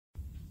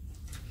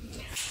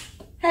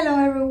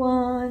Hello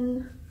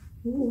everyone!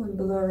 Ooh, I'm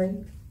blurry.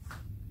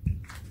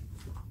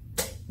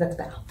 That's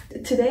better.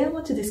 Today I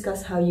want to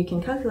discuss how you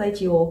can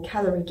calculate your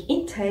caloric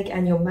intake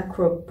and your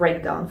macro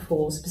breakdown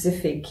for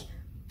specific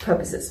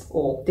purposes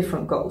or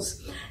different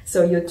goals.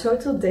 So your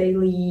total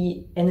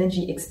daily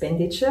energy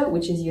expenditure,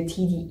 which is your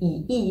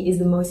TDEE, is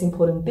the most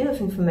important bit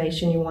of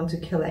information you want to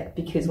collect,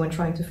 because when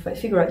trying to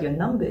figure out your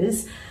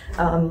numbers,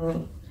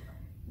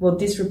 well,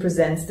 this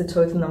represents the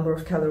total number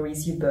of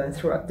calories you burn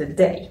throughout the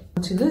day.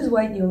 To lose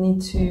weight, you'll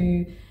need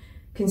to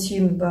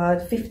consume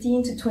about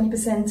 15 to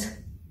 20%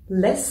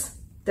 less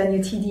than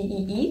your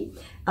TDEE,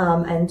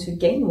 and to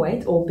gain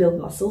weight or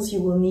build muscles,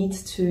 you will need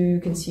to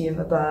consume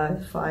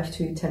about 5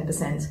 to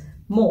 10%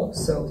 more,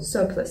 so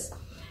surplus.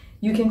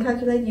 You can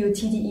calculate your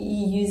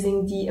TDEE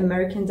using the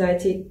American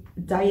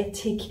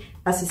Dietetic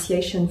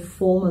Association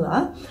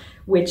Formula,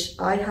 which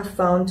I have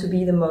found to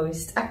be the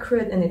most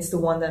accurate, and it's the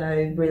one that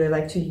I really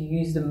like to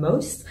use the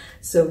most.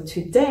 So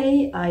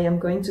today I am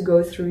going to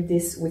go through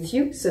this with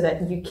you so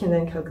that you can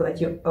then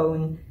calculate your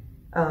own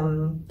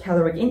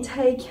caloric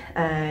intake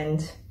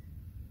and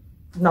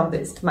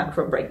numbers,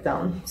 macro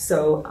breakdown.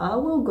 So I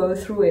will go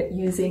through it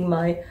using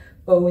my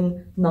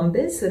own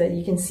numbers so that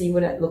you can see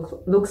what it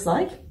looks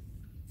like,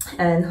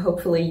 and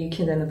hopefully you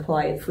can then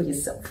apply it for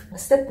yourself.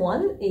 Step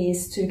one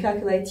is to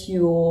calculate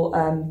your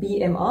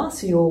BMR,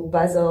 so your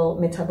basal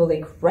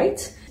metabolic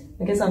rate.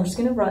 I guess I'm just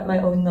going to write my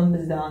own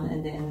numbers down,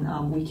 and then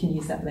we can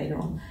use that later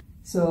on.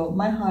 So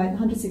my height,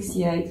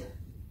 168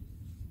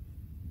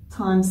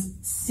 times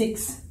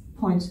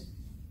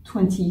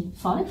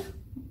 6.25.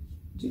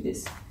 Do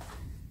this.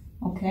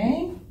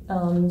 Okay,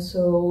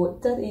 so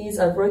that is,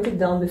 I wrote it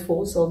down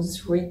before, so I'll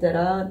just read that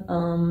out.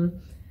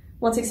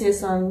 168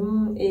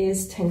 times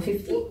is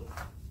 1050.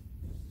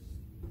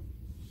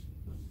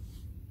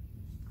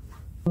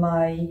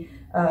 My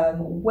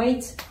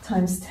weight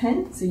times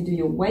 10, so you do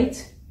your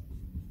weight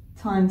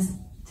times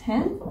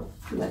 10,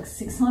 so like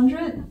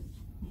 600.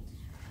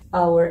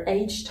 Our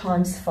age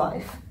times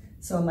 5.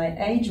 So my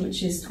age,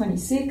 which is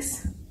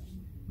 26,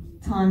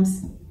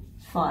 times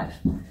 5,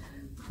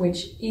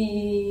 which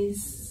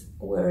is,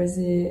 where is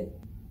it?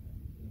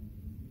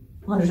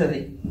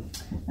 130.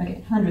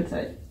 Okay,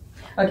 130.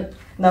 Okay,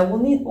 now we'll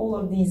need all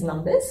of these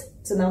numbers.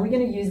 So now we're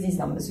going to use these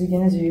numbers. We're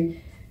going to do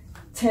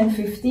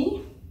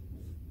 1050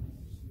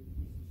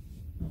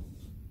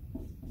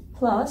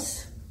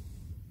 plus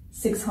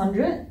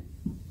 600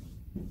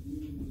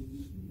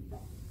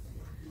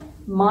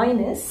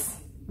 minus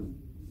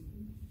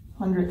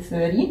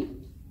 130.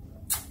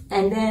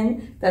 And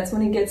then that's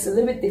when it gets a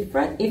little bit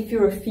different. If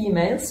you're a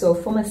female, so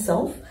for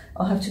myself,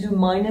 I'll have to do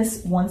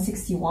minus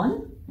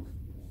 161.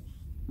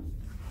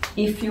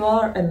 If you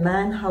are a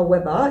man,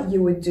 however,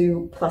 you would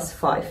do plus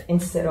 5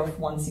 instead of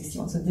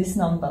 161. So this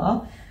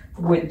number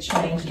would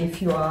change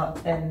if you are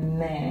a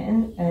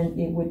man, and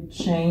it would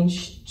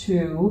change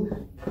to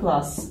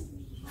plus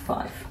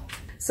 5.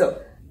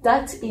 So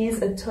that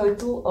is a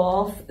total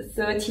of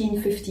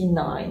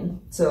 1359.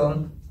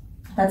 So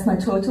that's my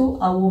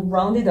total. I will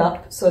round it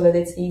up so that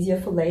it's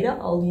easier for later.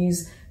 I'll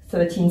use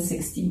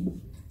 1360.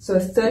 So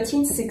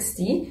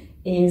 1360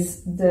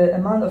 is the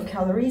amount of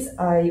calories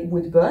I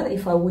would burn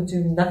if I would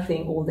do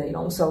nothing all day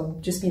long. So I'll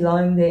just be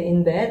lying there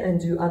in bed and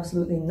do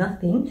absolutely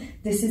nothing.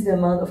 This is the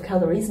amount of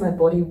calories my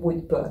body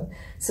would burn.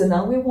 So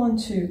now we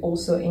want to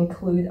also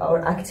include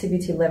our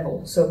activity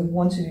level. So we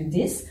want to do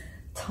this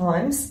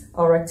times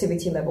our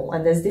activity level,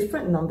 and there's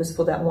different numbers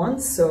for that one.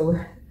 So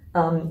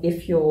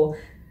if you're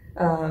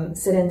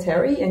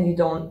sedentary and you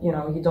don't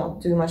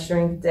do much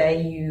during the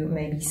day, you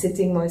may be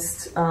sitting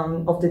most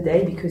of the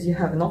day because you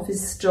have an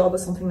office job or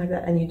something like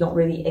that, and you don't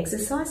really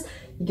exercise,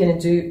 you're going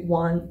to do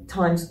 1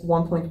 times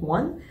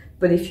 1.1.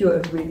 But if you're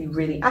a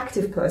really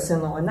active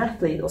person or an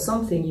athlete or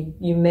something,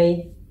 you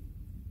may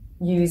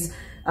use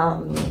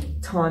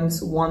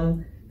times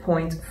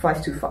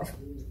 1.525.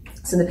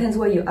 So it depends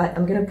where you're at.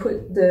 I'm going to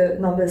put the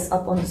numbers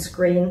up on the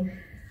screen.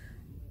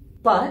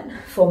 But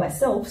for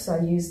myself, so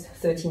I used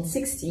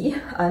 1360,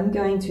 I'm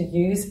going to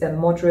use a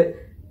moderate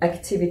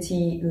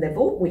activity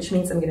level, which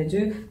means I'm going to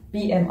do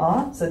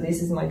BMR, so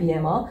this is my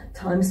BMR,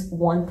 times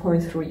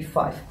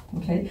 1.35,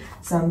 okay?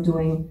 So I'm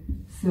doing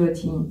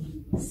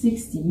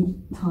 1360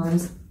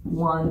 times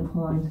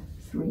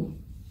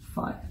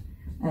 1.35,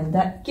 and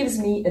that gives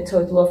me a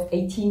total of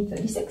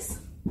 1836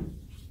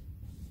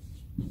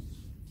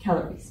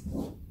 calories.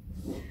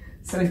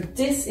 So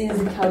this is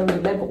the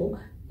calorie level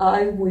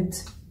I would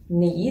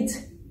need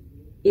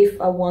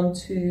if I want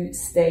to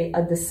stay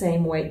at the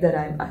same weight that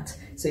I'm at.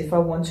 So if I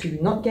want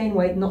to not gain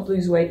weight, not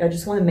lose weight, I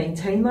just want to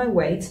maintain my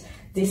weight,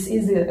 this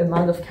is the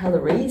amount of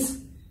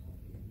calories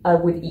I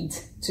would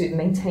eat to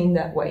maintain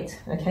that weight.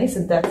 Okay, so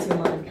that's the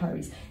amount of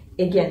calories.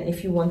 Again,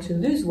 if you want to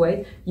lose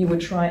weight, you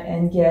would try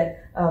and get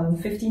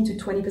 15 to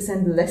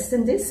 20% less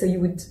than this. So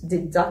you would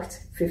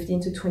deduct 15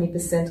 to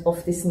 20%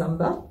 of this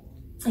number.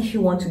 If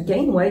you want to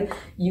gain weight,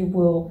 you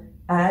will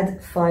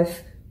add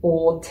 5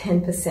 or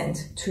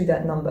 10% to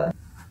that number.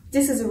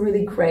 This is a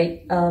really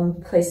great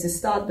place to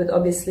start, but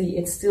obviously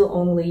it's still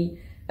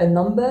only a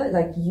number.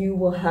 Like, you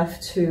will have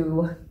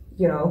to,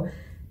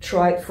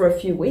 try it for a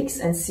few weeks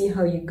and see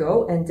how you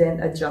go, and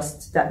then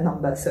adjust that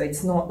number. So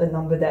it's not a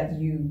number that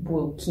you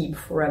will keep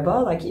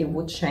forever, like it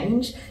will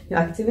change, your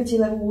activity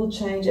level will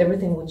change,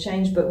 everything will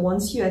change. But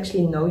once you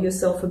actually know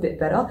yourself a bit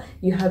better,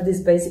 you have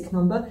this basic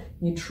number,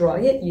 you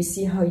try it, you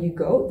see how you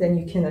go, then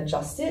you can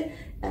adjust it,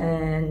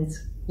 and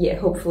yeah,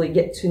 hopefully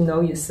get to know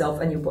yourself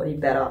and your body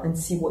better and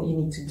see what you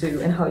need to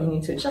do and how you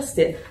need to adjust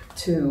it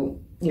to,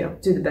 you know,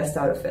 do the best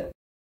out of it.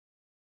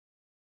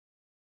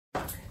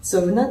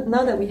 So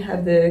now that we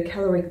have the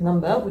caloric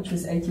number, which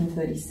was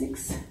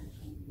 1836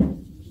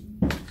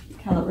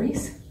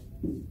 calories,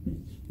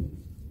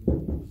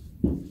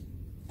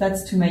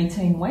 that's to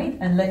maintain weight.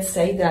 And let's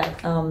say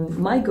that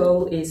my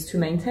goal is to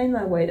maintain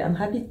my weight. I'm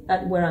happy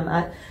at where I'm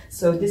at.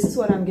 So this is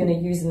what I'm going to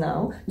use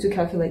now to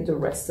calculate the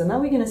rest. So now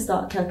we're going to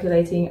start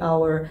calculating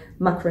our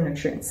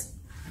macronutrients.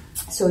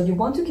 So you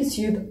want to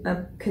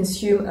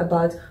consume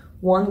about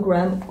 1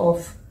 gram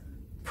of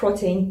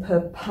protein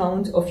per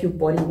pound of your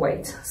body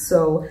weight.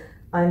 So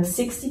I'm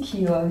 60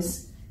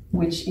 kilos,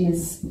 which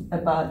is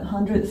about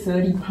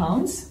 130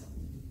 pounds.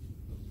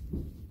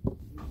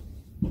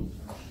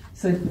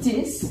 So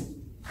this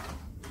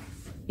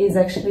is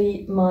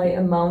actually my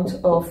amount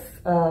of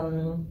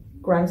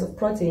grams of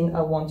protein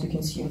I want to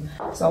consume.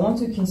 So I want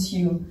to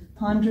consume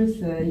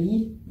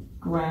 130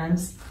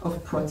 grams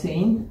of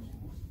protein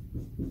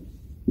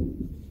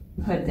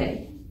per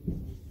day.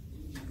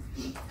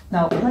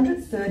 Now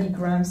 130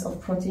 grams of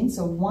protein,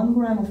 so 1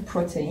 gram of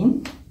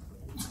protein,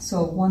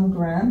 so 1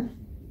 gram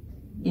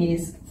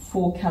is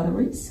 4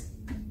 calories.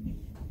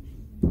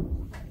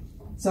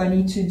 So I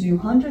need to do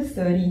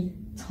 130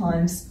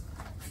 times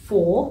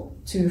 4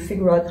 to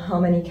figure out how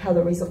many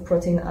calories of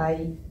protein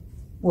I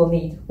will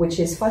need, which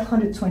is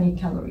 520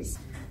 calories.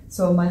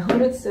 So my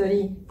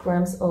 130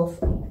 grams of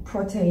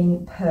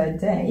protein per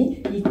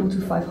day equal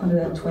to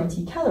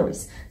 520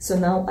 calories. So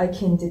now I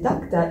can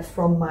deduct that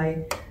from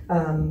my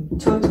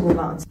total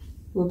amount.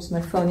 Oops,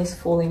 my phone is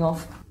falling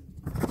off.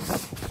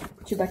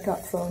 Put your back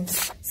up, phone.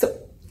 So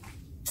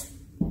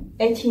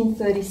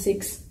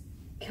 1836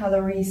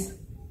 calories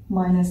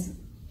minus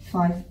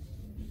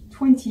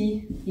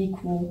 520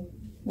 equal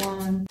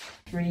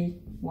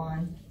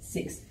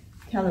 1316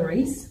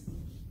 calories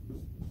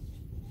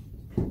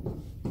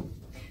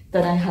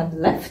that I have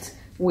left,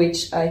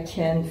 which I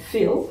can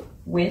fill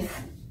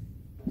with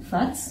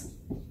fats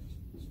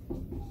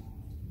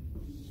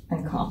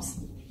and carbs.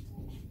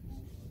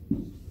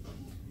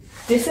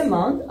 This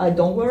amount, I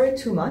don't worry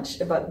too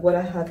much about what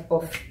I have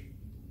of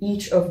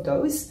each of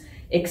those,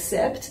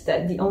 except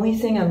that the only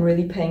thing I'm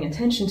really paying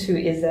attention to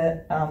is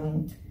that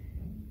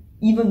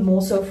even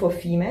more so for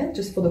female,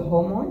 just for the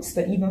hormones,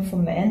 but even for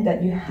men,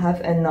 that you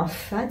have enough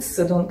fats.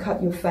 So don't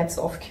cut your fats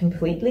off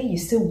completely. You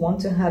still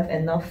want to have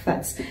enough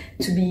fats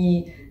to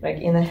be like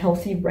in a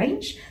healthy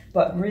range,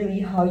 but really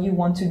how you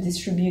want to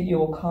distribute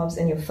your carbs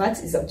and your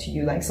fats is up to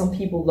you. Like some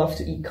people love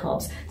to eat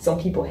carbs, some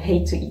people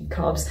hate to eat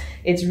carbs.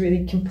 It's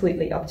really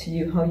completely up to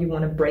you how you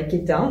want to break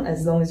it down,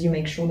 as long as you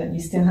make sure that you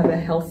still have a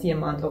healthy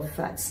amount of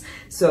fats.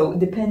 So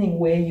depending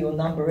where your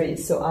number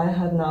is. So I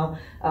have now,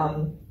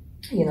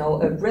 you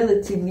know, a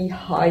relatively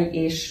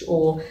high-ish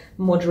or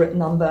moderate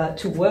number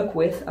to work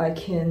with. I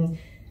can,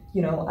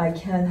 you know, I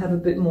can have a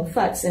bit more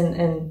fats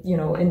and you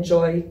know,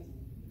 enjoy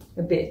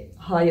a bit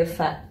higher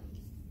fat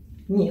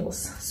meals.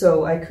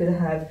 So I could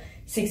have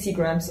 60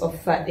 grams of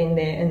fat in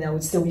there and I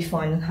would still be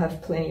fine and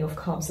have plenty of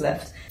carbs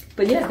left.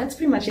 But yeah, that's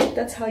pretty much it.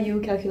 That's how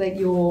you calculate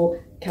your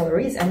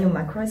calories and your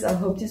macros. I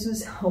hope this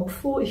was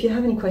helpful. If you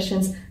have any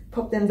questions,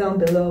 pop them down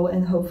below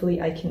and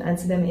hopefully I can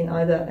answer them in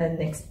either a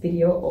next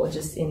video or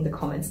just in the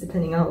comments,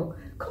 depending how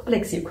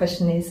complex your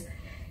question is.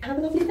 Have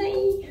a lovely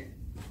day!